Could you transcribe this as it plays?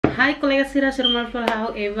Hai kolega sira surmal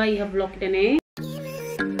hau Eva iha vlog dene.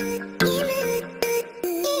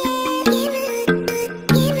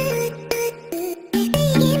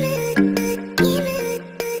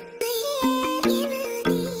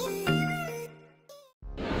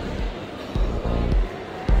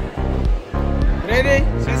 Ready?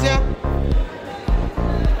 Sisia?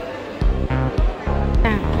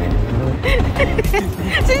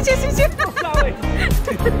 Sisi.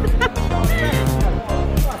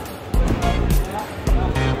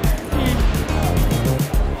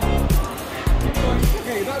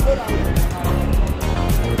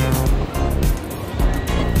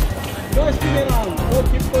 Dois primeiros, o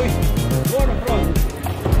que foi? Bora, pronto.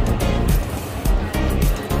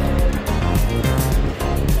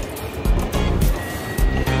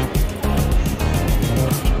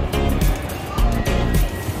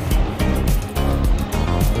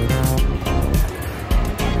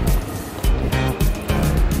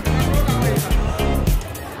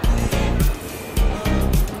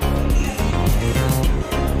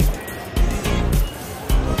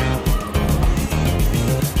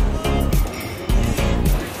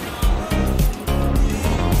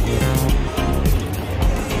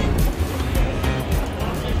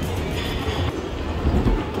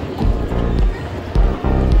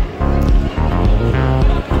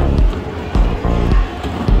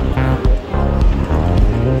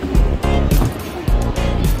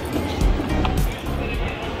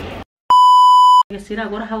 Sira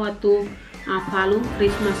agora hawa tu falu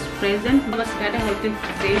Christmas present mas kada hotel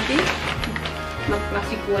presente mak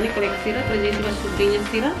klasiko ni kolega sira presente mas sobrinha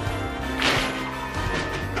sira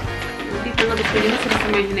nanti tengah despedida sira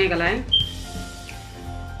sama ini galai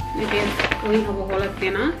ni dia koi habo hola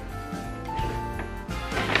tena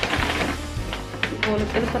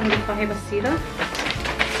per pakai basira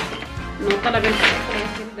nota la ben kolega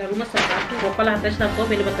sira da rumah sapatu ropa la atas tato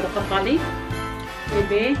bele batroka kali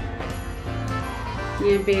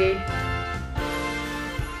nebe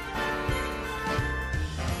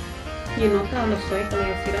ये नोता हो सोए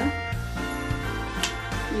कोlega sira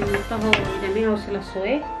ये नोता हो जने हो sila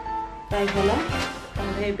soe tai hola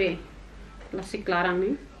tahe be lasik larang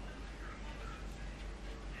ni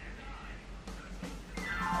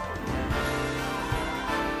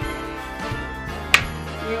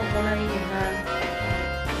ये hola ये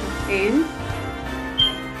ten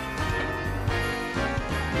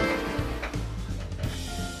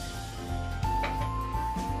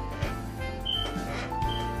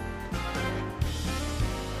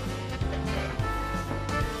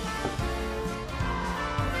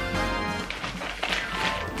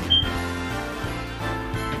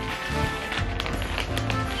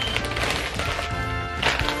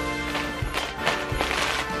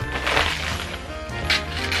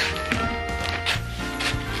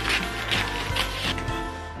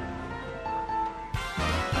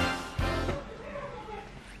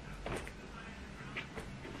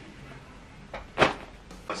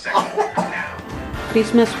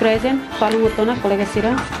Christmas present paling utama kolega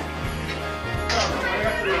sira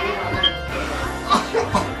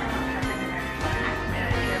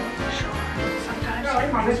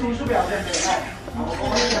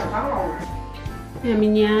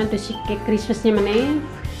namanya desi cake Christmasnya mana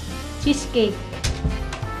cheesecake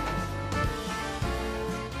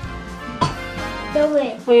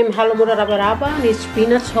yang halo murah raba-raba nih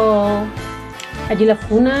spinach ho ajila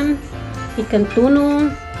funan ikan tunu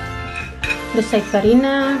desai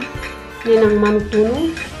farina nenang manu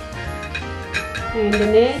tunu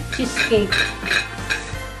ini cheesecake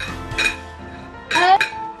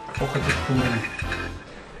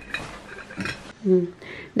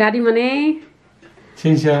dari mana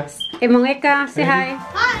Sisia. emang Eka say hi.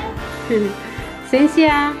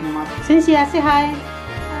 Sisia say hi.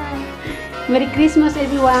 Merry Christmas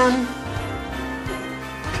everyone.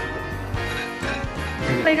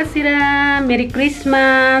 Kolega sira Merry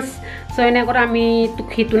Christmas. So ini agora ami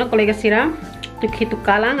tukhitu na kolega sira tukhitu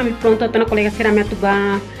kalang ami pronto na kolega sira mi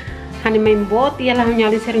atuba hani main bot ia lah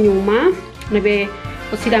nyali ser nyuma nebe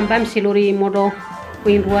osida mbam siluri modo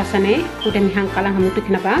win ruasane udah mi hang kalang hamu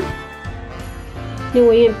tukhina ba ni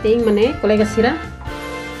woyen ting mane kolega sira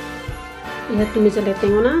ia tu mi jale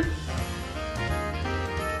tengona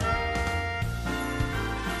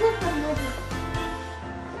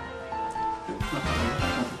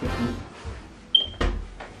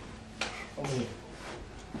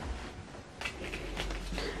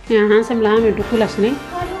यहाँ से मिला में डुकुलस ने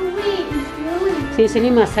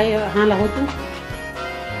sini masai हाँ ला हो तू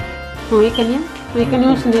हाँ ये कन्या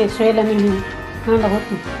उसने सोएला नहीं हाँ ला हो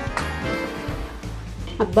तू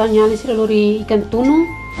abang nyali sih ikan tunu,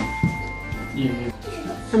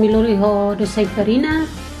 ambil lori ho dosai farina,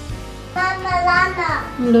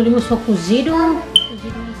 Melodi musuh cozido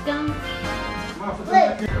ikan.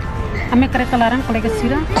 Ame kereta larang kolega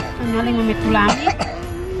sira, anyaling ame tulangi.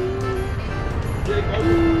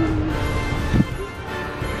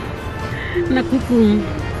 Nak hukum.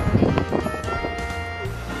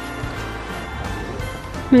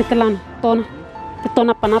 Metelan,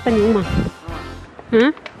 tona panata ni uma.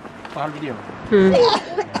 Hah? Pahal video.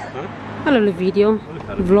 Halo le video,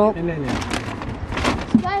 vlog.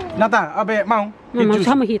 Natal, abe mau? Mama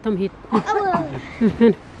sama hit.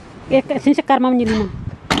 Sin sekar mam ni lima.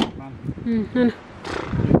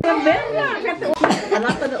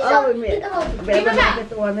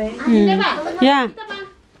 Ya.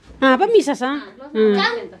 Apa misa sa?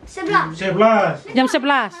 Jam 11.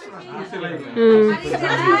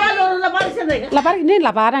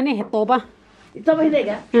 Labaran ni toba. Itu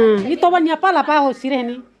banyak apa lah pak sireh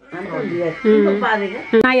ni?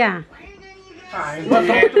 Naya.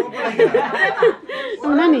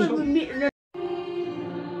 Mana ni?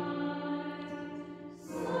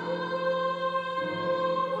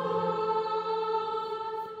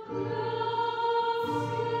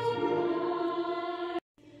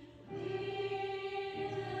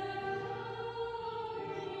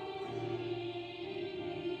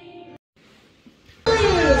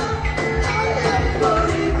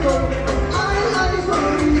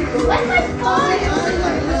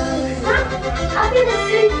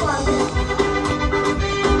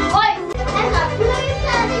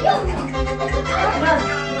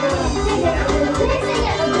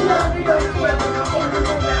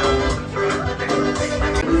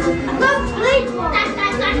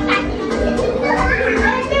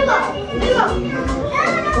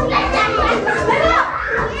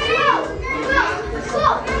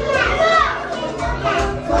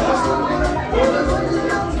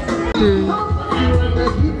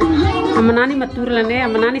 Amanani maturlane,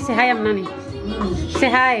 amanani say hi, amanani. Say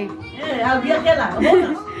hi.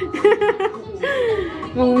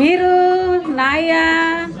 Mong Miru,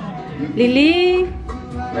 Naya, Lili,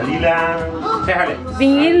 Dalila, say hi.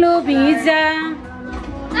 Bingilo, Bingiza,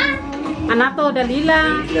 Anato,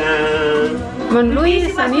 Dalila, Mon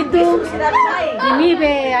Luis, Anito, Ini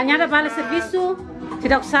be anyada bala serviço,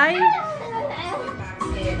 tidak sai.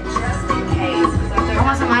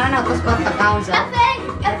 Vamos a llamar a otros cuantos causa.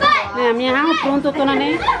 Minha hang pronto to na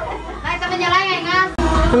ne. Ay, kami nyalain nga.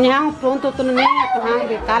 Minha hang pronto to na ne, to hang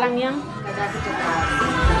be kalang yang.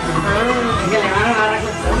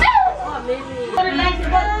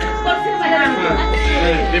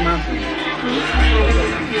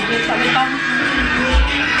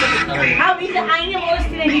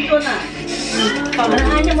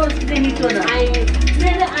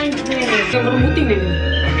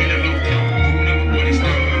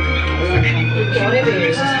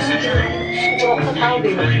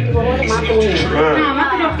 Mati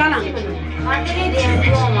dok kalang. Mati ni dia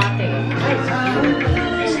dua mati.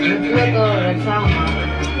 Dua ke resang.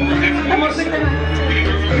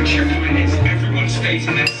 Everyone stays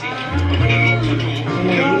in their seat.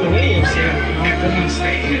 Everyone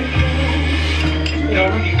stays here.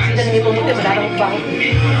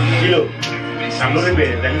 Kilo. Samlo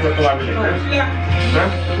ribe, dan foto ambil. Hah?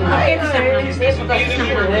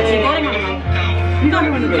 We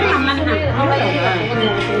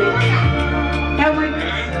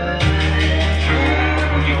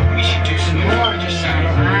should do some more. Just sound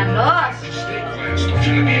Manos.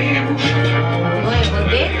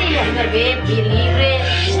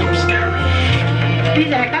 stop staring.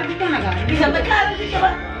 Bisa rekam kita naga. Bisa bekal kita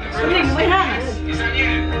ba? Ini gue hangas. Is that you?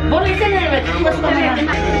 Boleh saya nak mas boleh.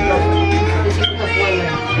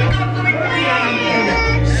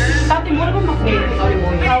 Tapi murah pun makai.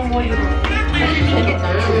 Kau mau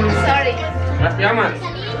Sorry. Mas Yaman.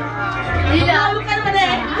 Lila, bukan mana?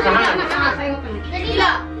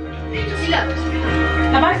 Lila. Lila.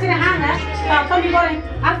 Lepas sini hangat. Tahu digoreng.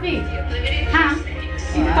 Alfi. Hang.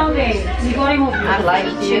 Itu tahu deh. Digoreng mau. I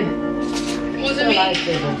like you.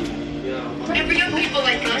 For young people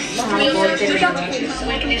like us, we also have to talk to so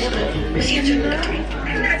we can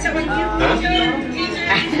that's how let's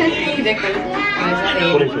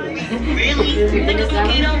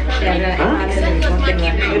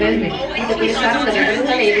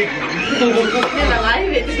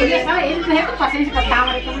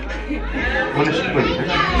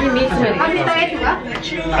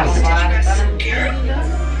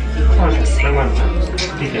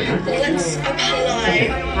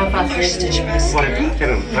apply first to us.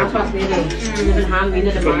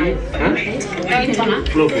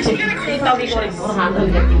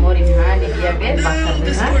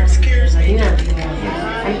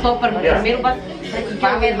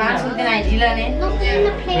 Pamer langsung ke Nigeria nih.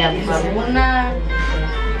 Ya Baruna.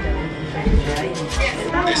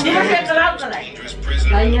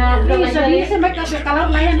 Lainnya, bisa sampai ke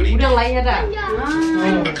kalau layan. Udah lain ada.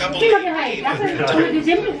 Ini lagi hai. Kalau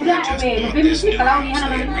Desember udah oke. November sih kalau ini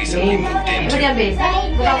kan Itu dia biasa.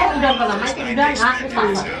 Udah lama itu udah habis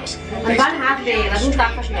tambah. Ban habis, lalu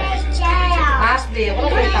takut ya. Habis, kalau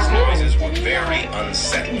kita Noises were very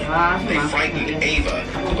unsettling. They frightened Ava,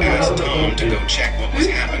 who asked Tom to go check what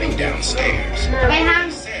was happening downstairs.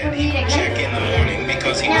 Said he would check in the morning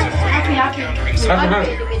because he was afraid of encountering something.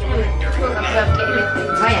 The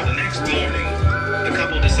next morning, the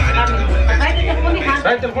couple decided to go investigate.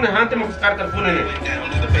 Saya teleponnya hantu mau sekarang teleponnya nih. Went down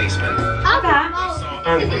to the basement.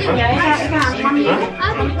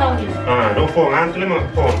 No phone, hantu lima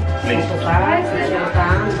phone, please.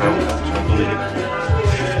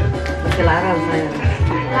 Kelarang saya.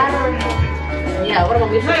 Iya, orang mau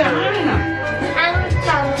bisa.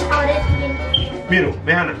 Biru,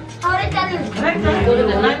 behana.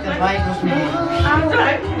 Terbaik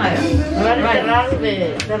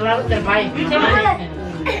terlalu terbaik.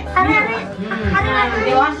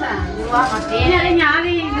 Dewasa. ini ada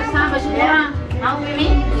nyali bersama semua. Mau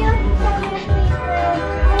Mimi?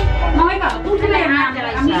 Mau apa? Tunggu deh,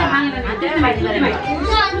 kami jangan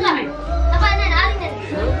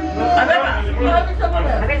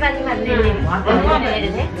Pakai tadi mandi nih.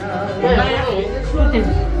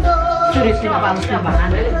 Sudah sih apa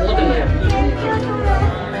bahan?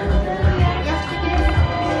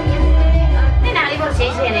 Ini nali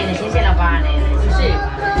bersih nih, sih lapangan nih.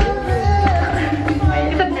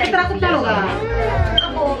 Kita aku tahu kan?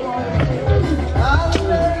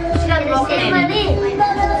 Sudah blok ini.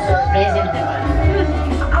 Present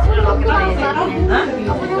aku blok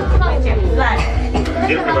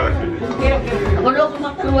Biru ke bawah. Aku blok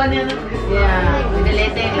keluarnya. Ya, udah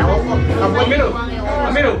lete lah. Biru,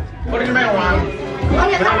 biru. Boleh main uang.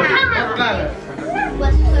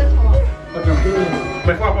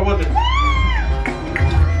 Berapa apa buat?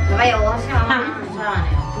 Kayak orang sama. Susah.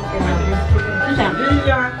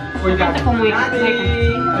 Iya. Kita como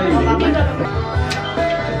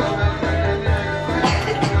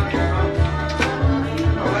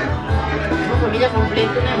Familia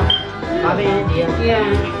completo nih, mah. Babe dia. Iya.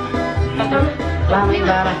 Betul. Lah main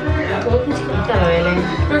barang. Kita lele.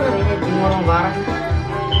 Ini timur barang.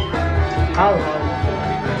 Kau.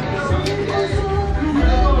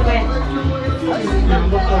 Nah,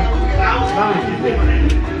 betul. Bang.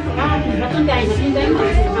 Betul deh, betul deh.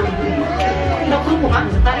 Lo kumpul kan?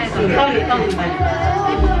 Tahu.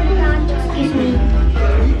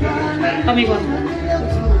 Kami kok.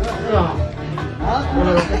 Tuh.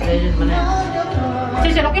 Udah lu present mana?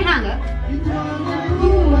 Saya lo ke hanga?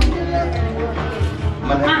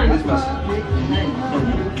 Mana Christmas?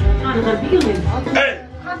 Nggak bikin nih.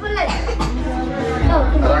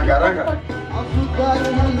 Raga.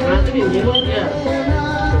 Nanti dia dia.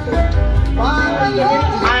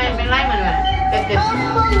 Main lain mana? Tetep.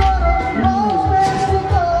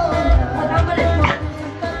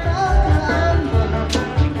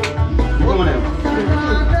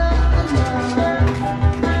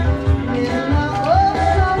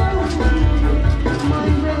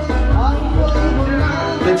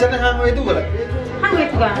 Rencana hango itu boleh? Hanga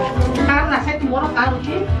itu kan? Karena saya timur taruh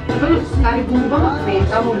sih. Terus kali bumbu banget deh,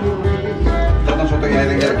 kamu bumbu. Tentang soto ini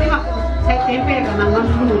lagi. Saya tempe ke nangan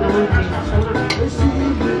dulu nangan deh.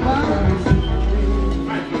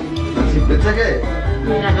 Si pecah ke?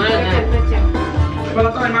 Kalau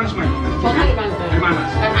tahu emang semua. Emang.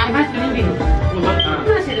 Mas beli.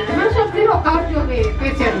 Mas ada. Mas beli lokal juga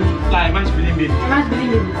pecah. Lah emang sebelum ini. Mas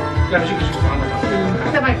beli. Kan sih kesukaan.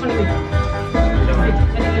 Kita baik pun ini.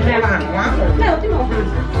 Emang. Nah, itu mau.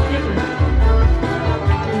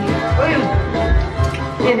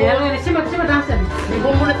 Ini lalu ini siapa dansa?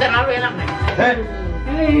 Bumbu terlalu enak nih.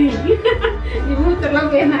 Ibu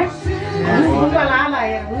terlalu enak. Ibu lala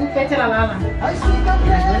ya, ibu pecah lala.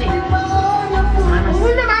 Ini.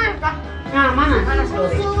 Udah mana kak? Nah mana? Mana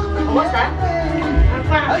story? Awas tak?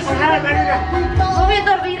 Apa? Salah kan dah. Kau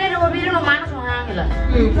dormir no mana semua gila.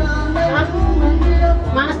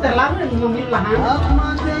 Mana terlalu yang mobil lahan.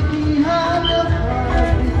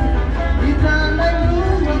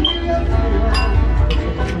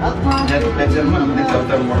 Jadi pecah mana? Ini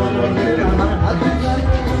daftar orang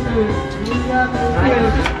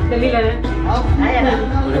Beli lah. Ayah dah.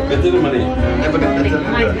 Pecah mana? Ini pakai pecah.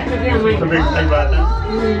 Sampai bata.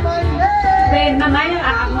 Nah, nanya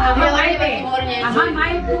amang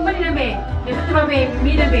main kumba ni be. Itu tuh be,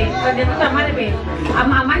 mira be. Dia tuh amar be.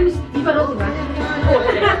 Amang mesti baru tuh.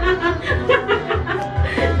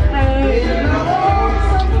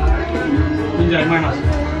 Dari mana?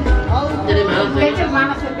 Dari mana? Pecel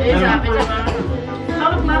mana?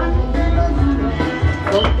 Kalau mana?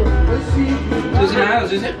 Susi mana?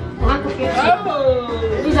 Susi?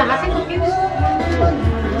 Bisa kasih cookies.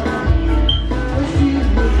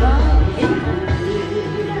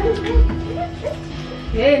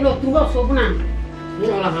 No tunggu sobuna. Ini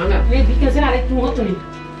olahannya. Ini bikin sih ada tunggu tuh nih.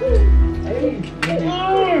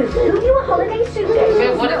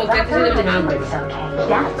 Boleh konkret sih lebih hambar.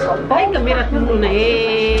 Baik kamera tunggu na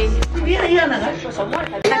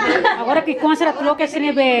Agora que com será tudo que se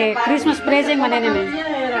nebe Christmas present mana nene.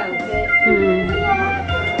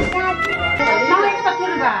 Mau ini apa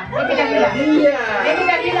turba? Baby Dalila. Baby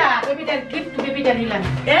Dalila. Baby Dalila. Gift to Baby Dalila.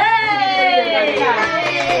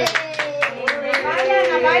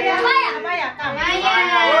 Nabaya.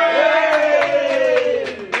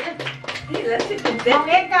 Mau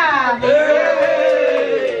Eka.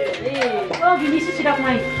 Oh, Vinicius sudah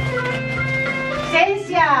main.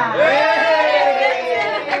 Sensia.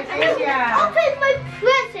 Open my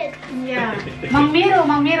present. Ya. Mang Miro.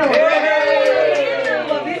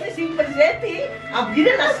 Esse sim presente, a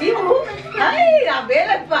vida nasceu. Ai, a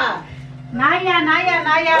bela pá. Naya.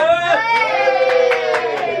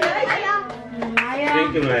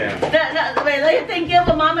 Thank you, Naya. Thank you,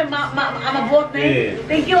 mama, ama bot, né?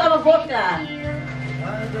 Thank you, ama bot ka.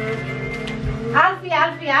 Alfie.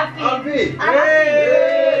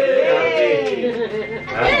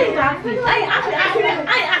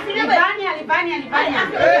 Libania.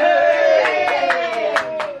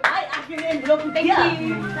 Ai, akhirnya belum dia.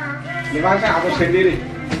 Gimana aku sendiri?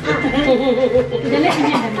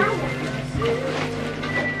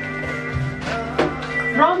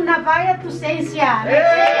 From Nabaya to Sensia.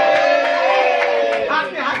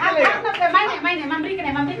 Main,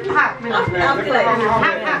 hak.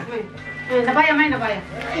 Nabaya.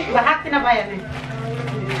 Bahak ti Nabaya nih.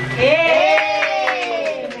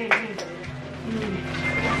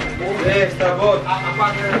 Está bom.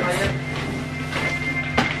 Apa namanya?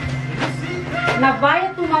 Nabaya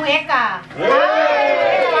tu mau Eka.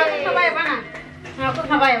 Nabaya mana? Aku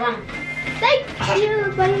Nabaya mana? Thank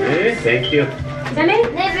you. Thank you. Jadi?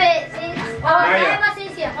 Neve. Naya.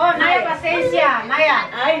 Oh, Naya Pasensia. Naya.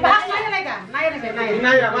 Ay, Bahak Naya lega. Naya.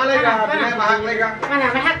 Naya, malega, mahak lega. Mana?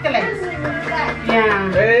 Mahak tele. Ya.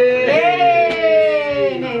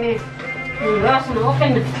 Nih. Langsung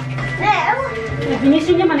open.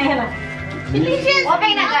 Finishingnya mana ya lah?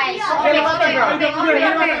 Open na guys.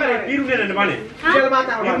 Biru nih ada mana? Dia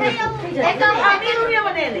mata orang. Biru niya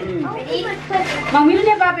manene. Mang Miro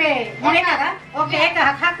niya babe. Mau Eka ka? Oke,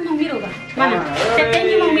 Eka hak Mang Miro ka. Mana?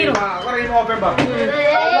 Setengah Mang Miro. Orang ini open ba?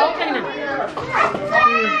 Open na.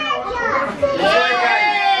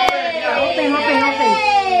 Open.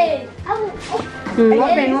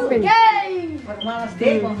 Malas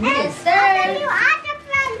day mo.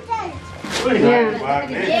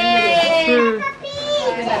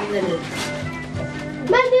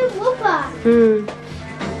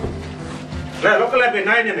 Lah, lo kalau lebih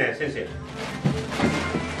naik nih, Sensei.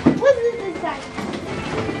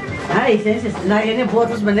 Ai, senses, na ini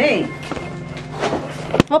botos bane.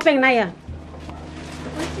 Open Naya.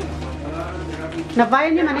 Nabaya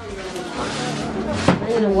niya mana?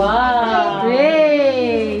 Wow.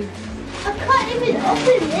 Hey. I can't even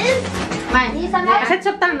open this. Masaya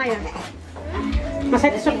sortahan Naya.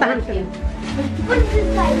 Masaya sortahan ka. What is this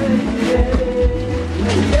guy?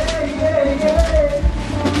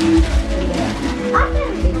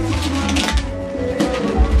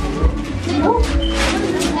 Open.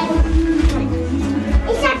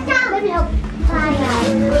 It's a dog. Let me help.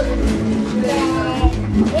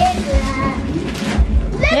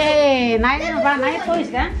 Hey, Naya ba? Naya toys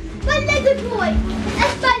ka? My Lego toy.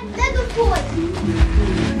 That's my Lego toy.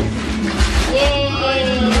 Yay!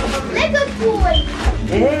 Lego toy.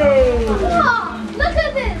 Hey. Oh, look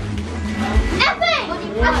at this. Epic.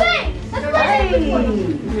 That's my Lego toy.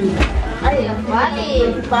 Ay,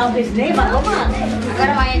 vale. Found his name, Mama.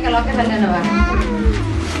 Agora vai coloca essa nova.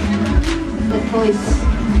 Depois.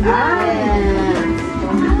 Wow.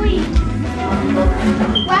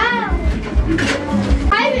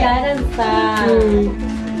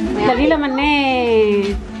 Dalila man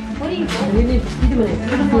eh.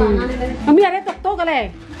 Mami are to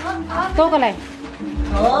kale.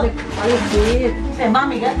 Oh, ay, sweet. Say,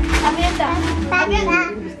 Mami, ka?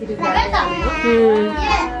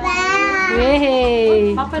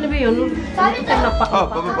 Hey. Apa na ba yun?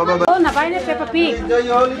 Oh, nabayan ni Peppa Pig. Enjoy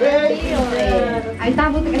your holiday. Ay,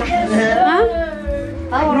 tabot ka na. Ha?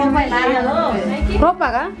 Oh, ropa na. Hello. Ropa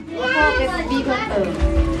ka?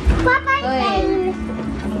 Papa.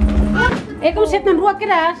 Eh, kung set ng ruwa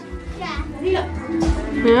kiras? Yeah.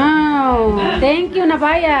 Wow, thank you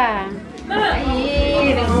Nabaya.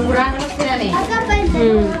 Ay, nagmumurahan na sila nih.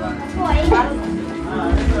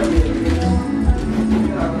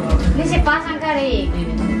 Ini si pasang kari.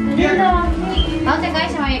 Kau teh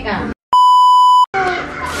guys sama Eka.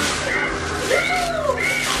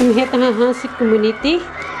 Kami tengah si community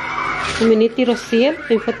Rosier,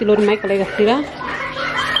 tempat tilur mai kolega Sira.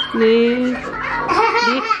 Nih,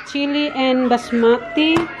 beef chili and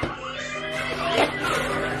basmati.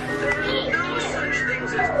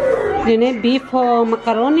 Ini beef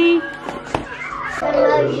macaroni.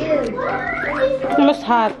 Los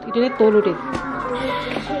hat, ini tolu deh.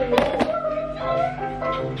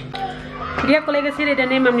 Dia kolega Sira dan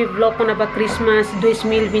mamni vlog na ba Christmas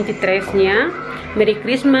 2023-nya. Merry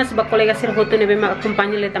Christmas ba kolega Sira hoto nebe ma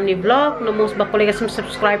acompanha le tamni vlog. Nomos ba kolega sim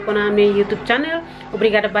subscribe na mi YouTube channel.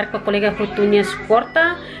 Obrigada barca kolega hoto nya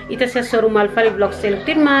suporta. Ita se sorumal fari vlog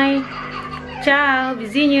selektir mai. Ciao,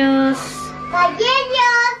 vizinhos.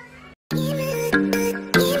 Tadinho!